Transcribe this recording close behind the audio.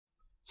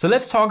So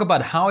let's talk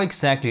about how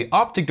exactly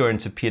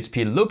object-oriented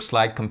PHP looks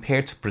like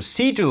compared to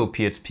procedural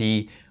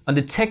PHP on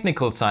the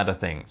technical side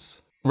of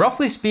things.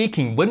 Roughly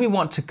speaking, when we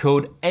want to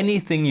code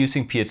anything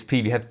using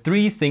PHP, we have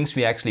three things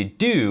we actually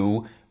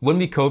do when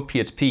we code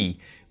PHP.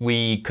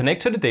 We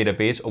connect to the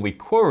database, or we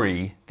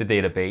query the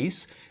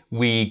database.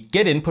 We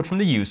get input from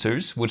the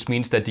users, which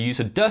means that the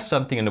user does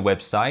something on the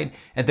website,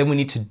 and then we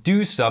need to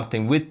do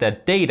something with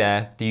that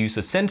data the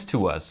user sends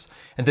to us.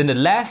 And then the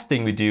last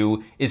thing we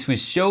do is we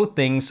show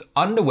things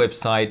on the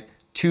website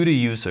to the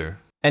user.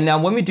 And now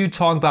when we do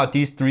talk about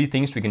these three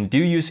things we can do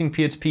using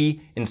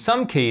PHP, in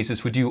some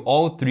cases we do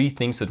all three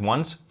things at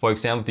once. For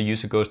example, the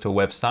user goes to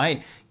a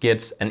website,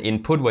 gets an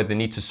input where they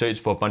need to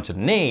search for a bunch of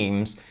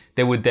names.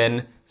 They would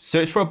then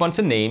search for a bunch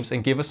of names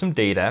and give us some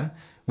data.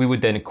 We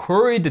would then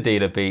query the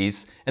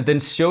database and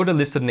then show the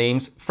list of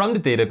names from the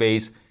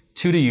database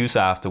to the user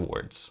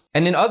afterwards.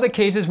 And in other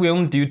cases, we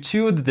only do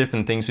two of the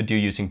different things we do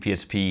using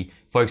PHP.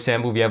 For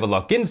example, we have a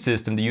login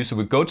system. The user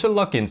would go to the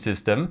login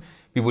system,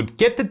 we would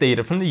get the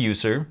data from the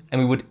user,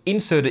 and we would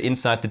insert it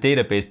inside the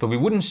database, but we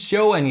wouldn't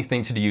show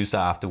anything to the user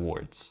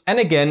afterwards. And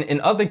again,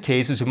 in other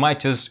cases, we might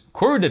just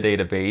query the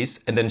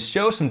database and then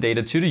show some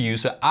data to the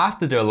user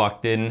after they're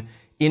logged in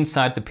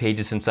inside the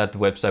pages inside the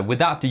website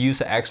without the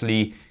user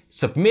actually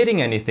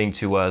submitting anything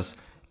to us,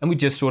 and we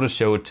just sort of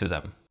show it to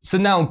them. So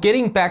now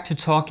getting back to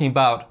talking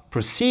about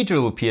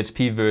procedural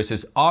PHP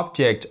versus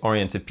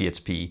object-oriented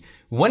PHP.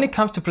 When it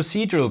comes to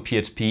procedural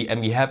PHP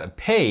and we have a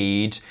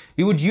page,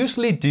 we would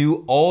usually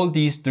do all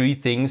these three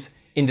things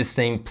in the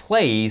same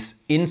place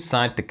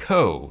inside the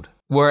code.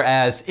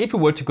 Whereas if we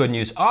were to go and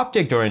use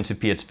object-oriented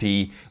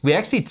PHP, we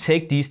actually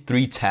take these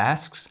three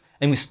tasks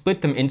and we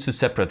split them into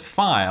separate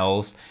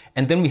files,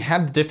 and then we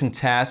have the different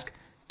tasks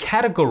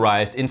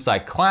categorized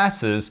inside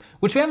classes,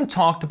 which we haven't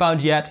talked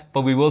about yet,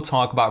 but we will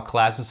talk about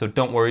classes, so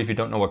don't worry if you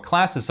don't know what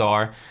classes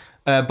are.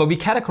 But we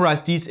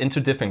categorize these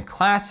into different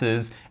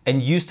classes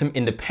and use them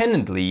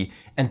independently,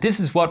 and this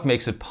is what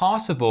makes it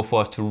possible for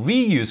us to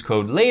reuse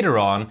code later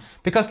on,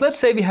 because let's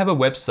say we have a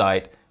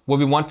website where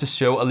we want to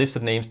show a list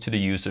of names to the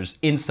users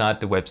inside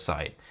the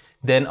website.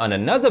 Then on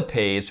another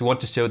page, we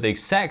want to show the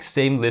exact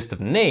same list of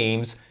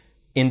names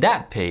in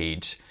that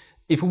page.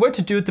 If we were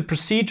to do it the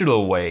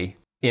procedural way,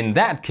 in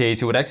that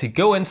case, it would actually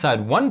go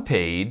inside one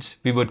page,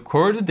 we would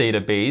query the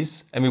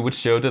database, and we would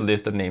show the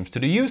list of names to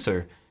the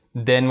user.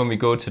 Then when we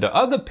go to the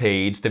other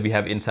page that we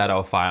have inside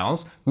our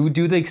files, we would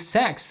do the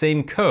exact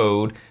same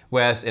code,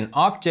 whereas in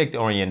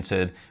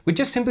object-oriented, we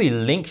just simply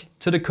link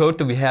to the code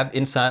that we have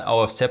inside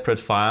our separate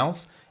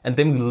files, and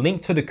then we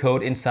link to the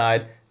code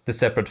inside the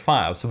separate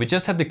files. So we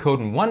just have the code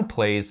in one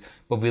place,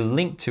 but we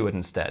link to it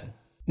instead.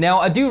 Now,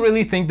 I do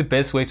really think the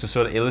best way to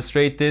sort of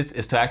illustrate this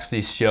is to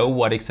actually show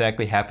what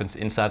exactly happens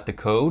inside the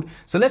code.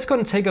 So let's go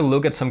and take a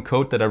look at some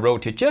code that I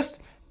wrote here,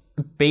 just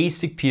a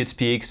basic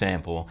PHP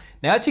example.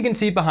 Now, as you can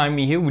see behind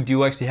me here, we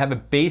do actually have a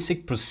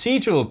basic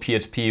procedural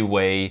PHP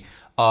way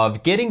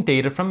of getting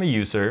data from a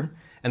user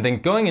and then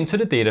going into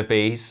the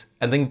database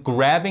and then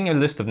grabbing a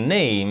list of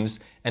names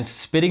and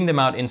spitting them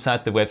out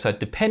inside the website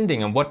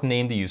depending on what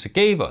name the user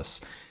gave us.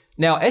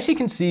 Now, as you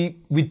can see,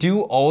 we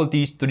do all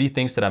these three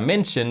things that I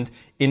mentioned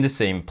in the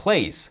same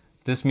place.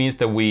 This means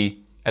that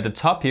we, at the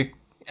top here,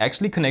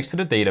 actually connects to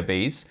the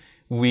database.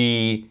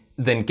 We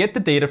then get the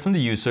data from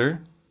the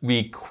user,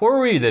 we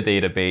query the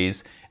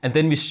database, and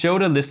then we show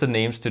the list of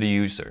names to the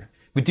user.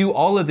 We do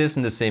all of this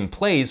in the same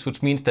place,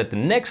 which means that the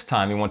next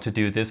time we want to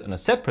do this on a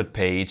separate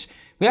page,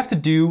 we have to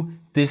do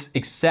this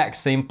exact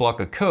same block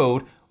of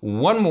code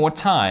one more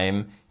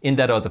time in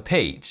that other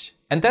page.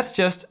 And that's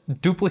just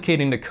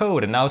duplicating the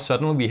code, and now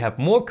suddenly we have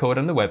more code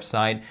on the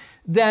website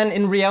than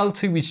in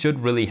reality we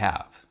should really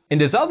have. In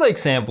this other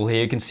example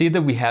here, you can see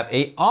that we have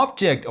an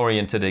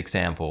object-oriented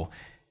example.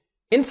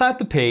 Inside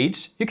the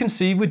page, you can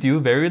see we do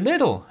very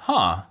little.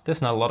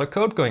 There's not a lot of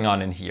code going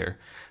on in here.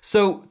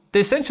 So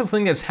the essential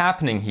thing that's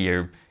happening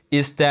here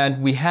is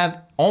that we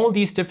have all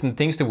these different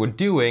things that we're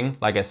doing,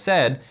 like I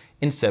said,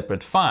 in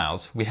separate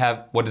files. We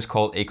have what is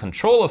called a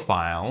controller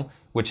file,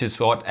 which is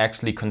what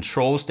actually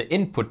controls the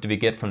input that we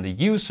get from the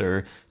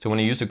user. So when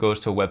a user goes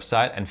to a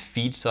website and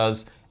feeds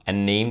us a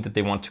name that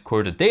they want to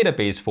query the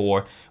database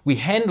for, we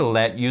handle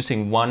that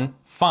using one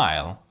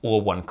file or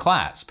one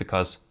class,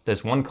 because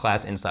there's one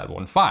class inside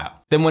one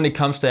file. Then when it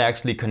comes to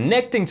actually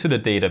connecting to the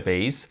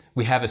database,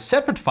 we have a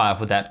separate file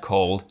for that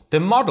called the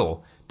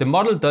model. The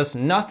model does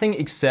nothing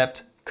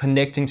except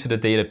connecting to the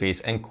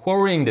database and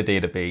querying the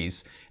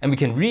database. And we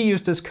can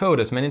reuse this code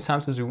as many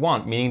times as we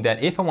want, meaning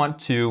that if I want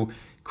to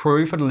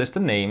query for the list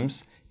of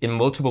names in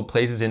multiple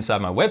places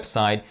inside my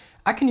website,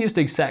 I can use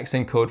the exact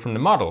same code from the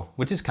model,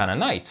 which is kind of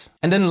nice.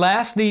 And then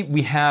lastly,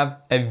 we have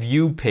a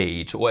view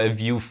page or a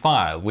view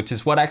file, which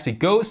is what actually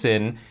goes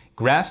in,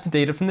 grabs the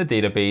data from the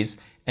database,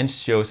 and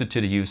shows it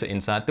to the user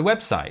inside the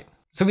website.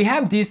 So we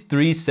have these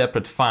three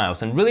separate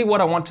files, and really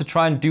what I want to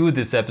try and do with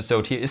this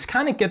episode here is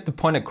kind of get the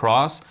point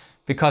across,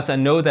 because I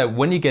know that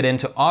when you get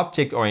into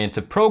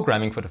object-oriented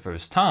programming for the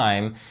first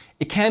time,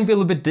 it can be a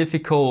little bit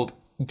difficult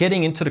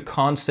getting into the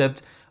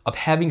concept of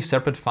having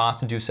separate files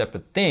to do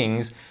separate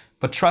things.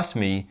 But trust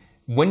me,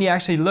 when you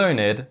actually learn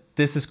it,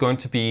 this is going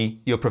to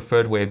be your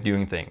preferred way of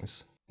doing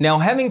things. Now,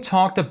 having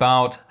talked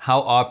about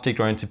how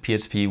object-oriented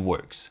PHP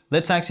works,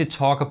 let's actually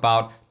talk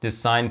about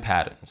design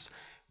patterns.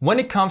 When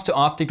it comes to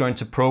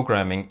object-oriented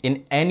programming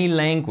in any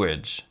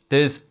language,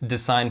 there's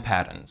design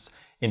patterns.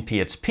 In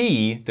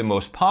PHP, the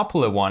most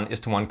popular one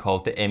is the one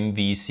called the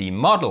MVC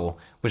Model,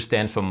 which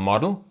stands for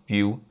Model,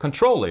 View,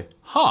 Controller.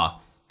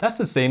 That's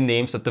the same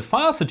names that the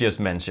files I just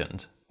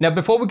mentioned. Now,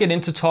 before we get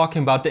into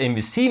talking about the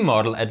MVC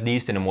model, at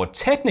least in a more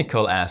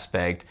technical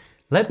aspect,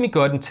 let me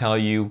go ahead and tell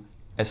you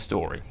a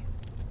story.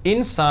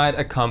 Inside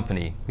a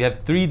company, we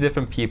have 3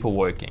 different people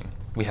working.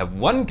 We have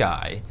one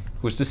guy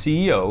who's the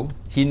CEO.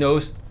 He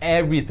knows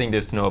everything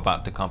there's to know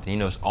about the company. He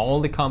knows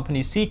all the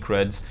company's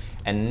secrets,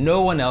 and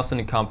no one else in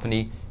the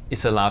company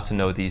is allowed to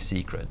know these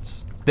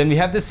secrets. Then we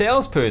have the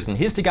salesperson.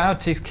 He's the guy who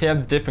takes care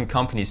of the different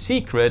company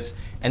secrets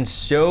and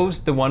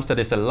shows the ones that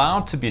is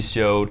allowed to be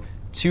showed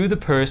to the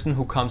person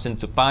who comes in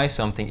to buy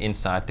something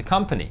inside the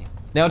company.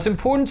 Now, it's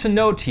important to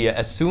note here,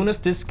 as soon as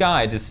this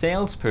guy, the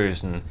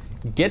salesperson,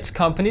 gets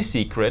company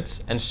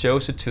secrets and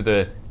shows it to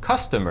the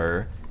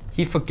customer,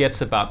 he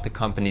forgets about the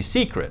company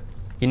secret.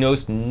 He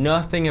knows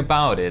nothing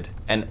about it,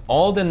 and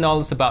all the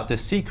knowledge about the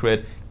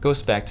secret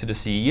goes back to the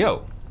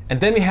CEO. And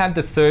then we have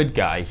the third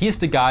guy. He's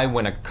the guy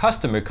when a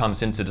customer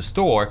comes into the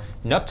store,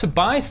 not to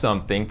buy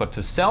something, but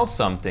to sell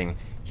something.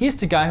 He's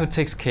the guy who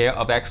takes care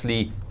of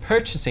actually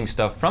purchasing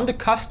stuff from the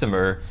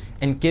customer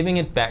and giving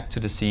it back to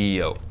the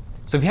CEO.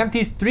 So we have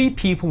these 3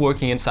 people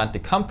working inside the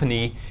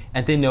company,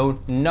 and they know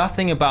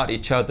nothing about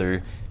each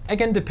other.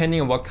 Again,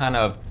 depending on what kind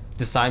of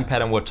design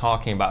pattern we're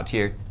talking about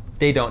here,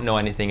 they don't know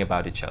anything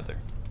about each other.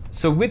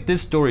 So with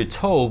this story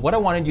told, what I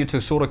wanted you to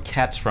sort of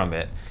catch from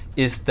it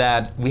is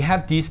that we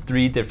have these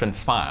 3 different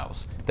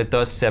files that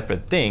does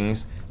separate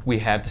things. We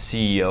have the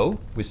CEO,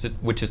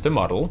 which is the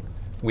model.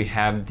 We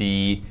have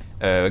the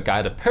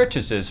guy that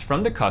purchases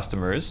from the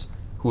customers,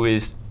 who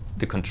is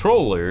the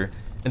controller.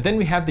 And then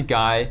we have the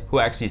guy who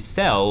actually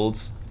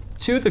sells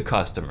to the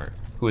customer,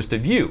 who is the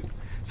view.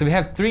 So we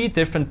have 3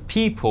 different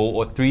people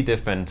or 3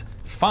 different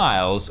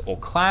files or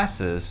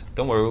classes.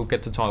 Don't worry, we'll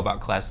get to talk about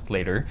classes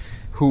later,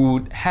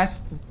 who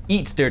has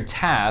each their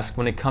task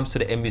when it comes to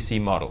the MVC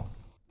model.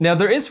 Now,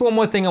 there is one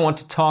more thing I want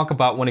to talk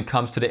about when it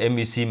comes to the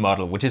MVC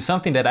model, which is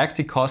something that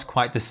actually caused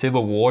quite the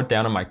civil war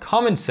down in my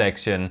comment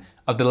section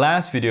of the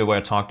last video where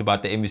I talked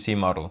about the MVC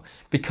model,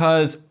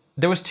 because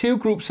there was 2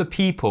 groups of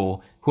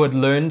people who had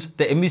learned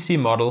the MVC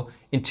model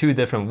in 2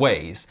 different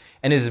ways.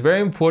 And it's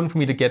very important for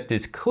me to get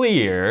this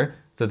clear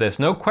so there's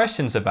no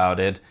questions about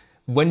it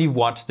when you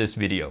watch this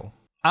video.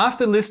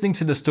 After listening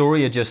to the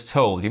story I just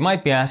told, you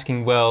might be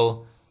asking,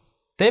 well,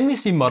 the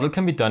MVC model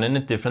can be done in a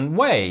different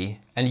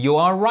way. And you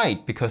are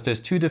right, because there's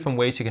 2 different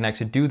ways you can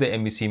actually do the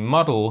MVC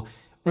model.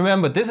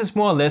 Remember, this is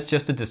more or less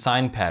just a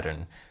design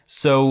pattern.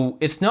 So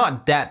it's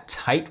not that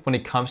tight when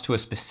it comes to a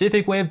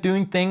specific way of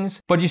doing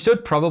things, but you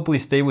should probably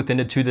stay within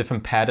the 2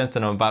 different patterns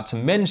that I'm about to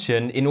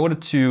mention in order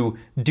to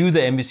do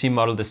the MVC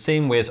model the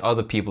same way as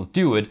other people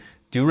do it.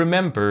 Do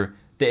remember,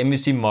 the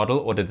MVC model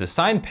or the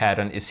design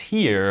pattern is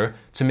here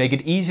to make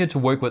it easier to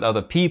work with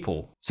other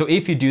people. So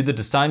if you do the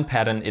design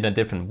pattern in a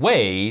different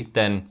way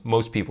than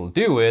most people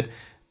do it,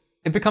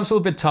 it becomes a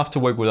little bit tough to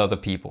work with other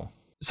people.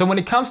 So when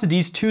it comes to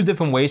these 2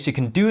 different ways you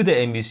can do the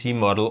MVC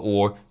model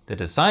or the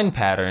design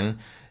pattern,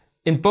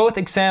 in both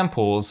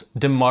examples,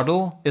 the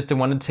model is the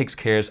one that takes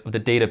care of the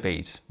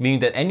database, meaning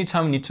that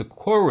anytime you need to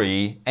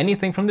query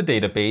anything from the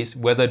database,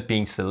 whether it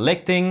being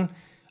selecting,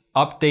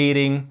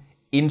 updating,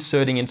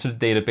 inserting into the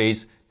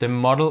database, the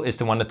model is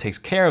the one that takes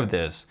care of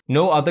this.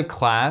 No other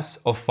class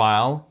or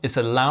file is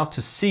allowed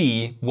to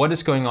see what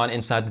is going on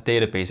inside the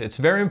database. It's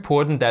very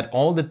important that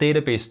all the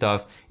database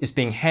stuff is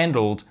being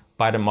handled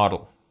by the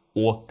model,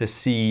 or the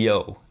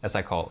CEO, as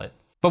I call it.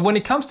 But when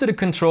it comes to the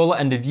controller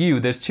and the view,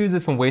 there's 2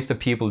 different ways that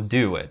people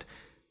do it.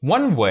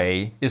 One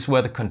way is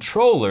where the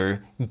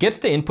controller gets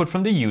the input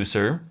from the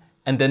user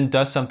and then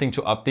does something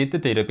to update the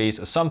database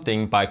or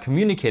something by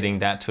communicating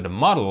that to the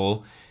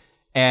model.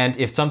 And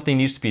if something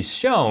needs to be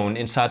shown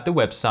inside the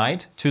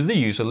website to the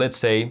user, let's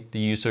say the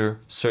user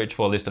search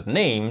for a list of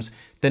names,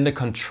 then the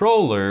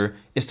controller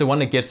is the one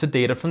that gets the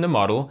data from the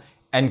model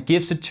and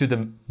gives it to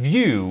the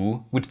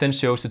view, which then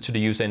shows it to the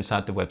user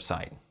inside the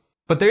website.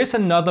 But there is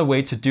another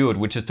way to do it,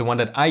 which is the one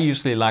that I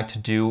usually like to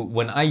do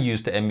when I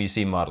use the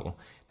MVC model.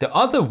 The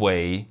other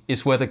way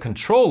is where the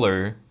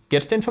controller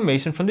gets the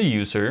information from the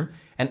user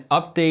and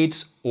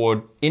updates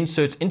or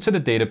inserts into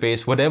the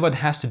database whatever it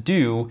has to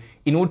do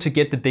in order to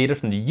get the data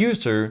from the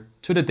user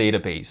to the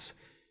database.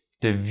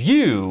 The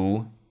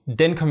view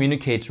then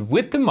communicates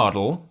with the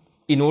model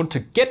in order to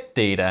get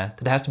data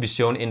that has to be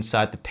shown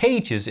inside the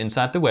pages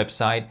inside the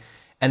website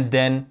and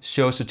then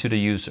shows it to the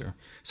user.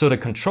 So the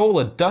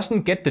controller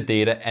doesn't get the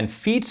data and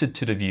feeds it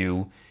to the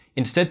view.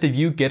 Instead, the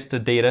view gets the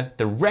data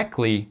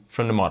directly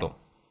from the model.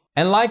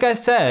 And like I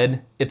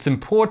said, it's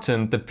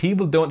important that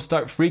people don't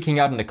start freaking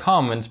out in the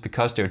comments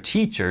because their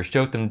teacher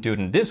showed them to do it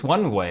in this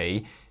one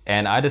way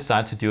and I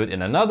decide to do it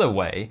in another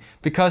way,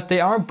 because they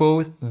are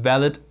both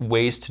valid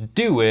ways to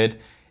do it.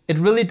 It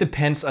really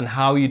depends on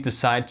how you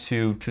decide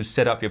to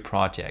set up your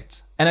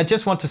project. And I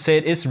just want to say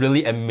it is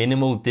really a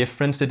minimal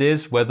difference. It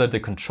is whether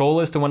the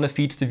controller is the one that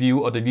feeds the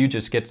view or the view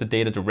just gets the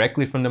data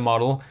directly from the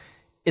model.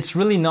 It's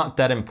really not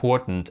that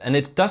important, and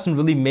it doesn't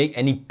really make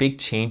any big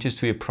changes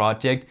to your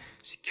project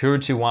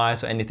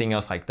security-wise or anything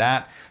else like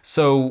that.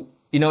 So,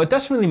 it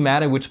doesn't really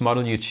matter which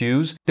model you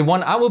choose. The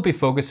one I will be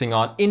focusing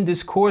on in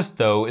this course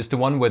though is the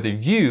one where the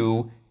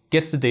view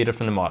gets the data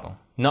from the model,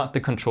 not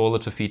the controller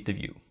to feed the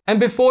view. And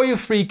before you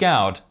freak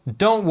out,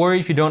 don't worry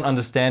if you don't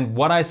understand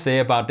what I say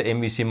about the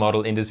MVC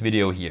model in this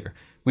video here.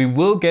 We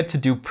will get to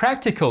do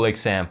practical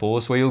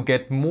examples where you'll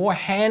get more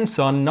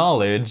hands-on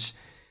knowledge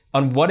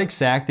on what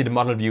exactly the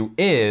model view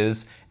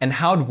is and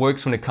how it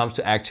works when it comes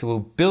to actual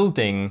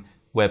building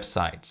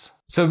websites.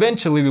 So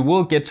eventually we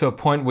will get to a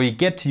point where you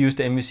get to use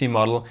the MVC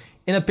model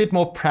in a bit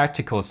more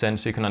practical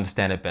sense so you can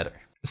understand it better.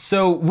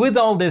 So with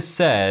all this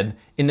said,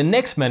 in the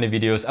next many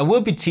videos I will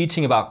be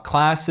teaching about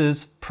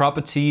classes,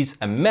 properties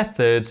and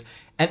methods,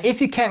 and if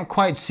you can't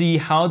quite see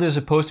how they're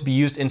supposed to be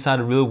used inside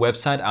a real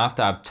website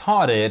after I've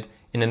taught it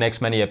in the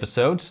next many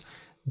episodes,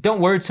 don't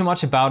worry too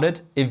much about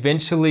it.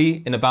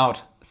 Eventually, in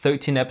about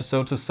 13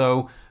 episodes or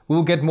so,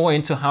 we'll get more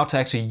into how to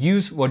actually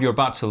use what you're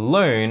about to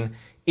learn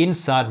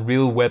inside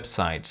real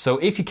websites. So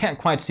if you can't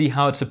quite see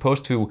how it's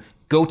supposed to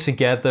go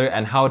together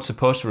and how it's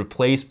supposed to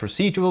replace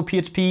procedural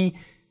PHP,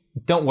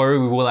 don't worry,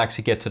 we will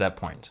actually get to that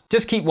point.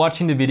 Just keep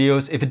watching the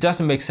videos. If it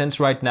doesn't make sense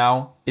right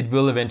now, it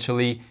will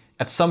eventually.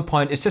 At some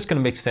point, it's just going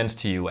to make sense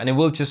to you and it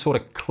will just sort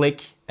of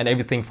click and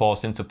everything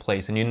falls into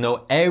place and you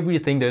know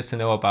everything there is to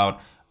know about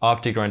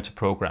object-oriented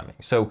programming.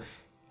 So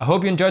I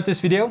hope you enjoyed this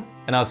video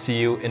and I'll see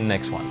you in the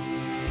next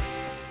one.